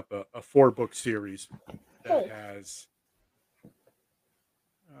finishing up a 4-book series that has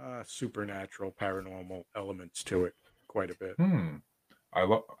supernatural, paranormal elements to it, quite a bit.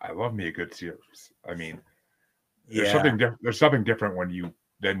 I love me a good series. I mean, Yeah, there's something different when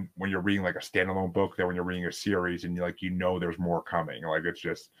you're reading like a standalone book than when you're reading a series and there's more coming. Like it's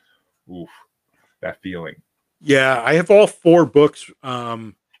just oof, that feeling. Yeah, I have all 4 books,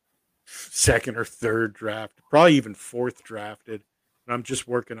 second or third draft, probably even fourth drafted. And I'm just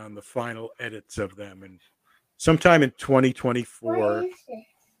working on the final edits of them. And sometime in 2024,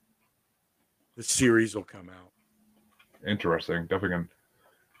 the series will come out. Interesting. Definitely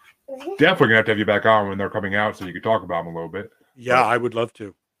gonna have to have you back on when they're coming out so you can talk about them a little bit. Yeah, I would love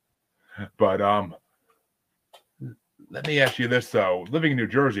to. But let me ask you this though: living in New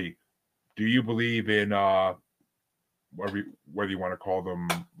Jersey, do you believe in whether you want to call them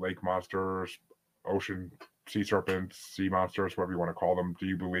lake monsters, ocean sea serpents, sea monsters, whatever you want to call them? Do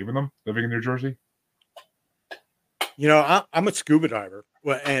you believe in them living in New Jersey? You know, I'm a scuba diver.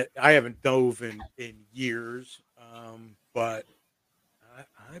 Well, and I haven't dove in years, but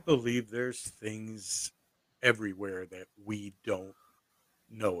I believe there's things everywhere that we don't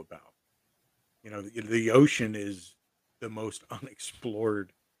know about. You know, the ocean is the most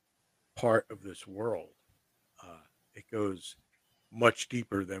unexplored part of this world. It goes much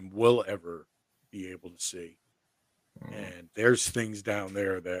deeper than we'll ever be able to see. And there's things down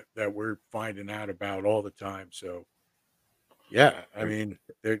there that we're finding out about all the time. So, yeah, I mean,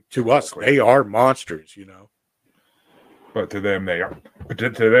 to us, they are monsters, you know. But to them, they are. To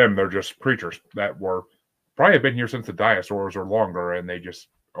them, they're just creatures that were probably have been here since the dinosaurs or longer, and they just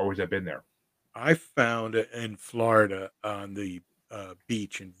always have been there. I found in Florida on the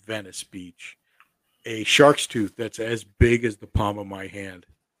beach in Venice Beach a shark's tooth that's as big as the palm of my hand.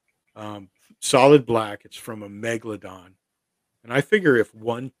 Solid black. It's from a megalodon. And I figure if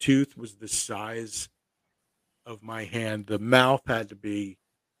one tooth was the size of my hand, the mouth had to be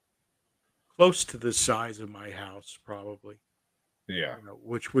close to the size of my house, probably. Yeah. You know,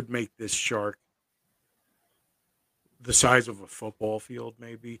 which would make this shark the size of a football field,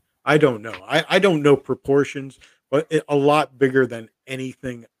 maybe. I don't know. I don't know proportions, but a lot bigger than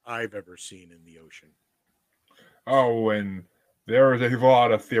anything I've ever seen in the ocean. Oh, and there is a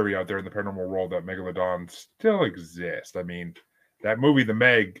lot of theory out there in the paranormal world that megalodons still exist. I mean, that movie The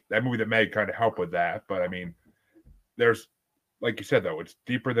Meg kind of helped with that. But I mean, there's, like you said, though, it's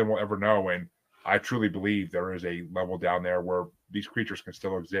deeper than we'll ever know. And I truly believe there is a level down there where these creatures can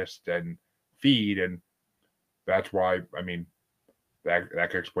still exist and feed. And that's why, I mean, that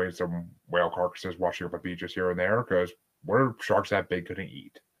could explain some whale carcasses washing up on beaches here and there, because where sharks that big couldn't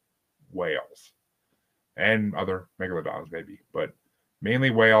eat whales and other megalodons, maybe, but mainly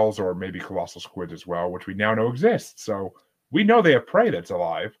whales or maybe colossal squids as well, which we now know exist. So we know they have prey that's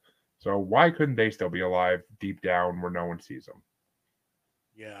alive. So why couldn't they still be alive deep down where no one sees them?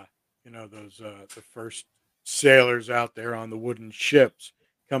 Yeah, you know those the first sailors out there on the wooden ships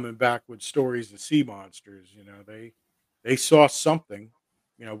coming back with stories of sea monsters. You know they saw something.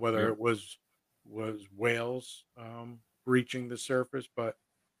 You know whether Yeah. it was whales breaching the surface, but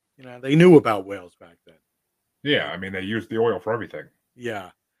you know they knew about whales back then. Yeah, I mean, they use the oil for everything.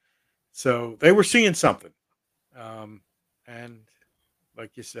 Yeah, so they were seeing something. And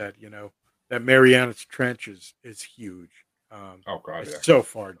like you said, you know that Marianas Trench is huge. Oh, God, yeah. It's so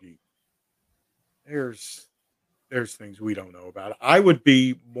far deep. There's things we don't know about. I would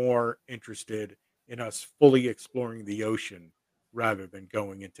be more interested in us fully exploring the ocean rather than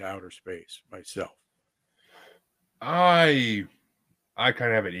going into outer space myself. I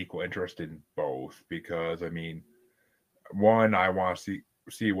kind of have an equal interest in both because, I mean, one, I want to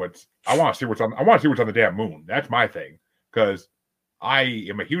see what's on the damn moon. That's my thing, because I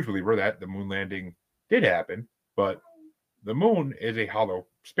am a huge believer that the moon landing did happen, but the moon is a hollow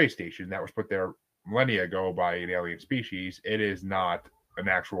space station that was put there millennia ago by an alien species. It is not an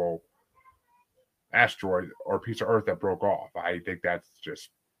actual asteroid or piece of Earth that broke off. I think that's just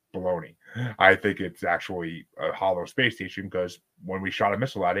baloney. I think it's actually a hollow space station because when we shot a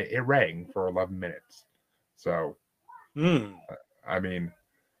missile at it, it rang for 11 minutes. So, I mean,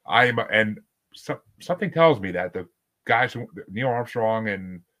 something tells me that the guys, Neil Armstrong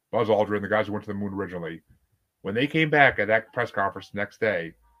and Buzz Aldrin, the guys who went to the moon originally, when they came back at that press conference the next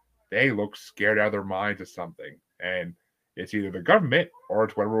day, they looked scared out of their minds of something. And it's either the government or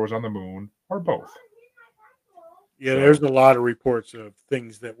it's whatever was on the moon or both. Yeah, there's a lot of reports of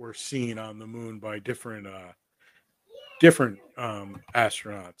things that were seen on the moon by different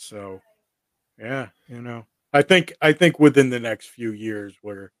astronauts. So yeah, I think within the next few years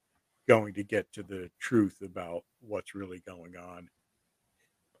we're going to get to the truth about what's really going on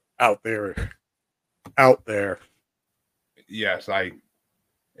out there. Yes, I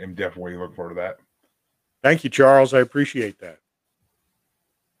am definitely looking forward to that. Thank you, Charles. I appreciate that.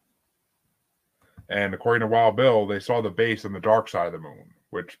 And according to Wild Bill, they saw the base on the dark side of the moon,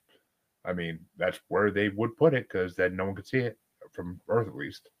 which, I mean, that's where they would put it because then no one could see it from Earth, at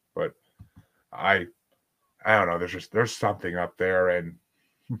least. But I don't know. There's something up there, and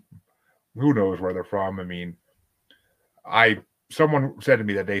who knows where they're from. I mean, someone said to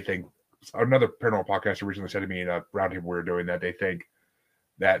me that they think, another paranormal podcaster recently said to me in a roundtable we were doing, that they think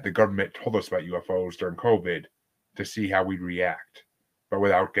that the government told us about UFOs during COVID to see how we'd react, but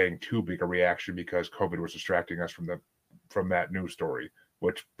without getting too big a reaction because COVID was distracting us from that news story,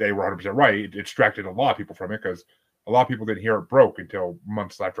 which they were 100% right. It distracted a lot of people from it because a lot of people didn't hear it broke until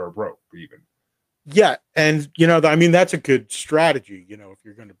months after it broke, even. Yeah, and I mean, that's a good strategy, if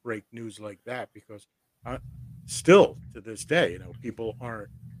you're going to break news like that, because still to this day, people aren't,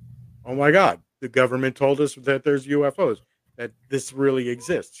 oh my God, the government told us that there's UFOs, that this really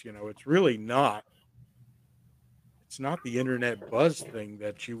exists. It's really not. It's not the internet buzz thing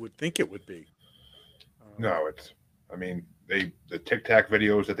that you would think it would be. No, I mean, the Tic Tac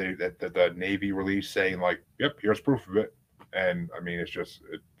videos that the Navy released saying like, yep, here's proof of it. And I mean, it's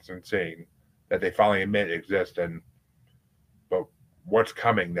insane that they finally admit it exists. But what's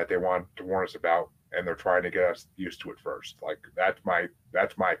coming that they want to warn us about, and they're trying to get us used to it first. Like that's my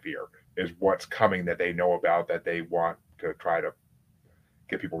fear, is what's coming that they know about that they want to try to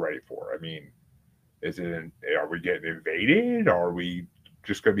get people ready for. I mean, are we getting invaded? Are we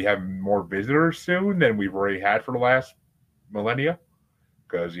just going to be having more visitors soon than we've already had for the last millennia?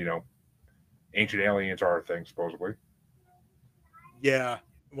 Because ancient aliens are a thing, supposedly. Yeah.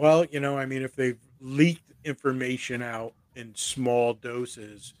 Well, I mean, if they've leaked information out in small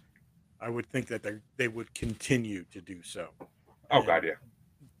doses, I would think that they would continue to do so. Oh, God,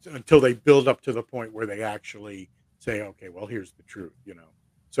 yeah. Until they build up to the point where they actually say, okay, well, here's the truth,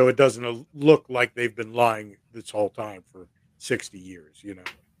 So it doesn't look like they've been lying this whole time for 60 years,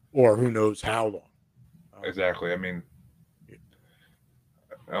 or who knows how long. Exactly. I mean,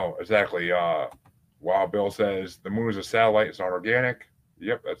 exactly. Wild Bill says the moon is a satellite. It's not organic.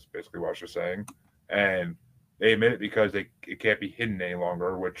 Yep, that's basically what I was just saying. And they admit it because it can't be hidden any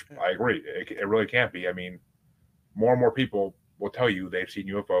longer, which I agree. It really can't be. I mean, more and more people will tell you they've seen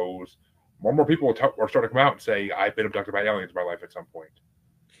UFOs. More and more people are starting to come out and say, I've been abducted by aliens in my life at some point.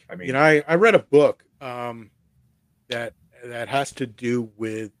 I mean, I read a book that has to do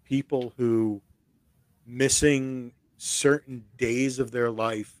with people who missing certain days of their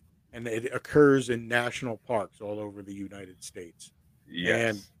life, and it occurs in national parks all over the United States. yes.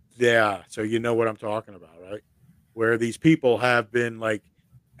 And yeah, so you know what I'm talking about, right? Where these people have been like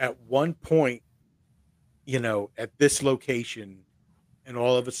at one point, at this location, and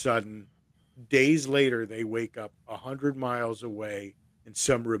all of a sudden, days later, they wake up 100 miles away in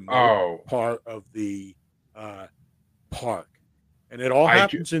some remote part of the park, and it all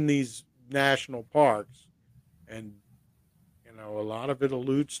happens in these national parks, and a lot of it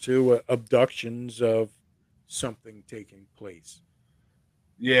alludes to abductions of something taking place.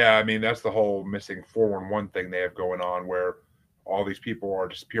 Yeah, I mean, that's the whole missing 411 thing they have going on, where all these people are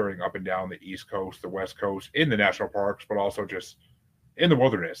disappearing up and down the East Coast, the West Coast, in the national parks, but also just in the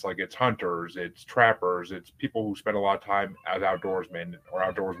wilderness. Like, it's hunters, it's trappers, it's people who spend a lot of time as outdoorsmen or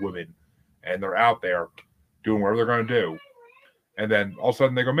outdoors women, and they're out there doing whatever they're going to do. And then all of a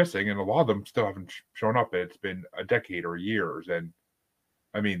sudden they go missing, and a lot of them still haven't shown up. It's been a decade or years. And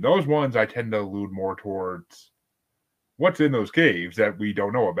I mean, those ones I tend to allude more towards what's in those caves that we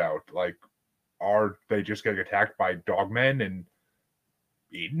don't know about. Like, are they just getting attacked by dogmen and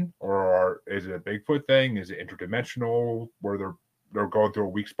eaten, or is it a Bigfoot thing? Is it interdimensional, where they're going through a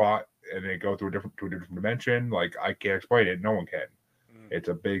weak spot and they go through a different dimension? Like, I can't explain it. No one can. It's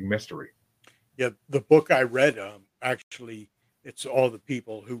a big mystery. Yeah, the book I read, actually, it's all the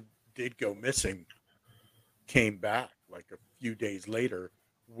people who did go missing came back like a few days later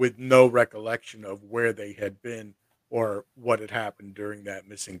with no recollection of where they had been or what had happened during that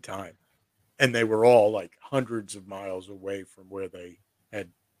missing time. And they were all like hundreds of miles away from where they had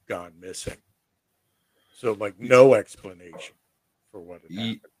gone missing. So, like, no explanation for what had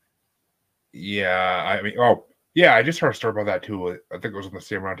happened. Yeah, I mean, oh, yeah, I just heard a story about that too. I think it was on the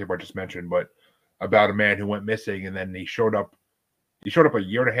same roundtable I just mentioned, but about a man who went missing and then he showed up. He showed up a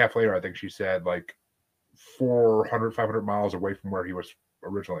year and a half later, I think she said, like 400, 500 miles away from where he was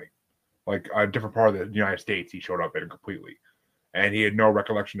originally. Like a different part of the United States, he showed up in completely. And he had no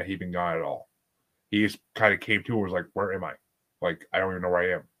recollection that he'd been gone at all. He just kind of came to and was like, where am I? Like, I don't even know where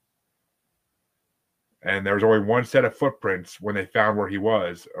I am. And there was only one set of footprints when they found where he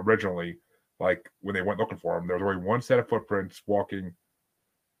was originally. Like, when they went looking for him, there was only one set of footprints walking,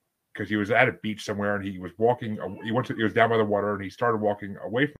 because he was at a beach somewhere and he was walking. He was down by the water and he started walking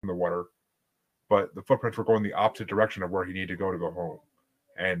away from the water, but the footprints were going the opposite direction of where he needed to go home.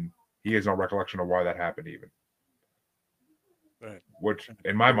 And he has no recollection of why that happened even. Right. Which,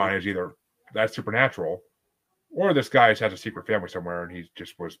 in my mind, is either that's supernatural, or this guy just has a secret family somewhere and he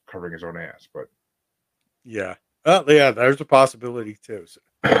just was covering his own ass. But yeah, yeah, there's a possibility too. So.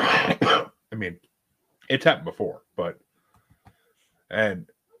 I mean, it's happened before, and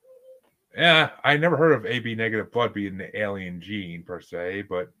yeah, I never heard of AB negative blood being the alien gene per se,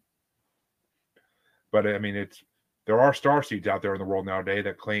 but I mean, there are starseeds out there in the world nowadays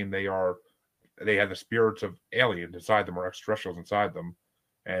that claim they have the spirits of aliens inside them or extraterrestrials inside them,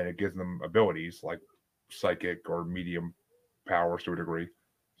 and it gives them abilities like psychic or medium powers to a degree.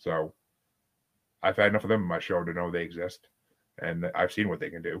 So I've had enough of them in my show to know they exist, and I've seen what they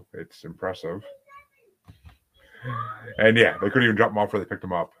can do. It's impressive. And yeah, they couldn't even drop them off before they picked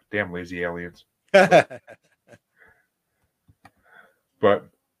them up. Damn lazy aliens. But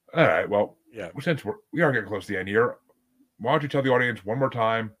all right, well, yeah. Since we are getting close to the end here, why don't you tell the audience one more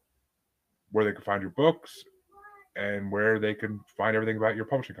time where they can find your books and where they can find everything about your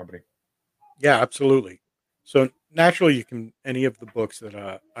publishing company? Yeah, absolutely. So naturally, you can any of the books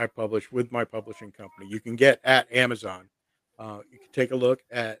that I publish with my publishing company, you can get at Amazon. You can take a look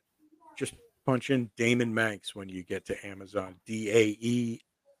at just punch in Daemon Manx when you get to Amazon. DAEMONMANX.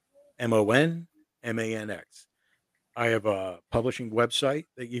 I have a publishing website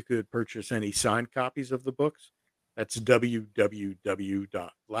that you could purchase any signed copies of the books. That's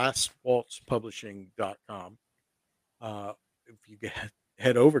www.lastwaltzpublishing.com. If you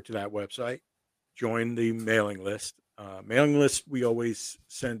head over to that website, join the mailing list. Mailing list, we always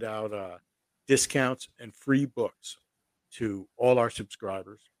send out discounts and free books to all our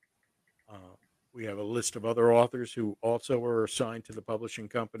subscribers. We have a list of other authors who also are assigned to the publishing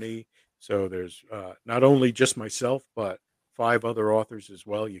company. So there's not only just myself, but 5 other authors as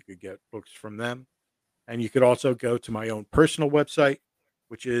well. You could get books from them. And you could also go to my own personal website,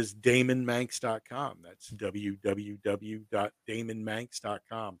 which is DaemonManx.com. That's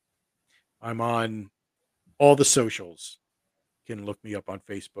www.DaemonManx.com. I'm on all the socials. You can look me up on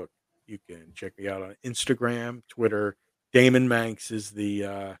Facebook. You can check me out on Instagram, Twitter. Daemon Manx is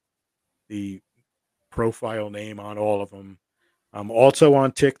the profile name on all of them. I'm also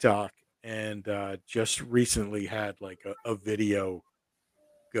on TikTok and just recently had like a video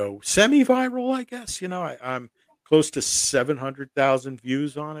go semi-viral, I guess. I'm close to 700,000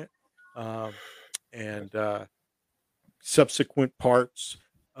 views on it. And subsequent parts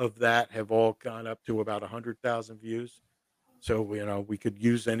of that have all gone up to about 100,000 views. So, we could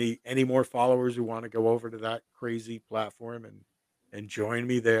use any more followers who want to go over to that crazy platform and join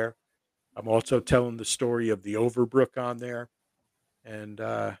me there. I'm also telling the story of the Overbrook on there, and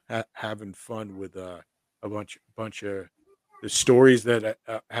having fun with a bunch of the stories that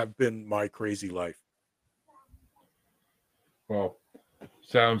have been my crazy life. Well,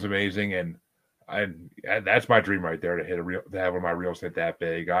 sounds amazing, and that's my dream right there, to have one of my reels hit that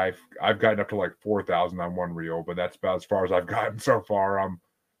big. I've gotten up to like 4,000 on one reel, but that's about as far as I've gotten so far. I'm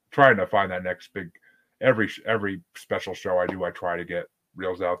trying to find that next big. Every special show I do, I try to get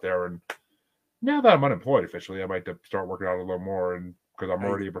reels out there, and now that I'm unemployed officially, I might start working out a little more, and because I'm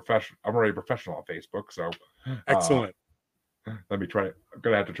already a professional on Facebook. So excellent. Let me try. I'm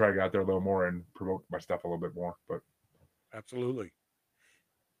gonna have to try to get out there a little more and promote my stuff a little bit more. But absolutely,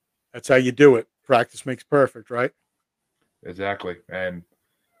 that's how you do it. Practice makes perfect, right? Exactly, and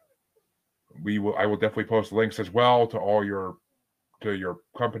I will definitely post links as well to your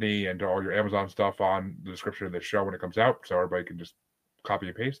company and to all your Amazon stuff on the description of the show when it comes out, so everybody can just copy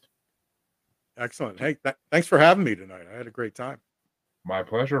and paste. Excellent. Hey, thanks for having me tonight. I had a great time. My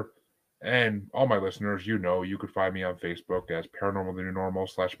pleasure. And all my listeners, you could find me on Facebook as Paranormal the New Normal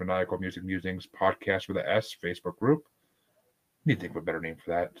 / Maniacal Music Musings Podcast with a S Facebook group. need to think of a better name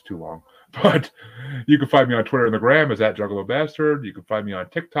for that. It's too long. But you can find me on Twitter and the Gram as at Juggalo Bastard. You can find me on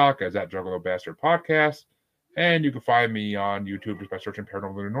TikTok as at Juggalo Bastard Podcast. And you can find me on YouTube just by searching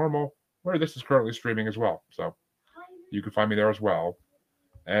Paranormal Normal, where this is currently streaming as well. So you can find me there as well.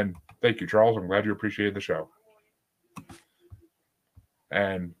 And thank you, Charles. I'm glad you appreciated the show.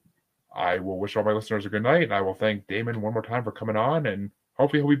 And I will wish all my listeners a good night. And I will thank Daemon one more time for coming on. And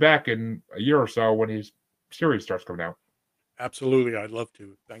hopefully he'll be back in a year or so when his series starts coming out. Absolutely. I'd love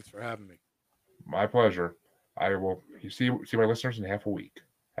to. Thanks for having me. My pleasure. I will see my listeners in half a week.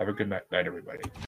 Have a good night everybody.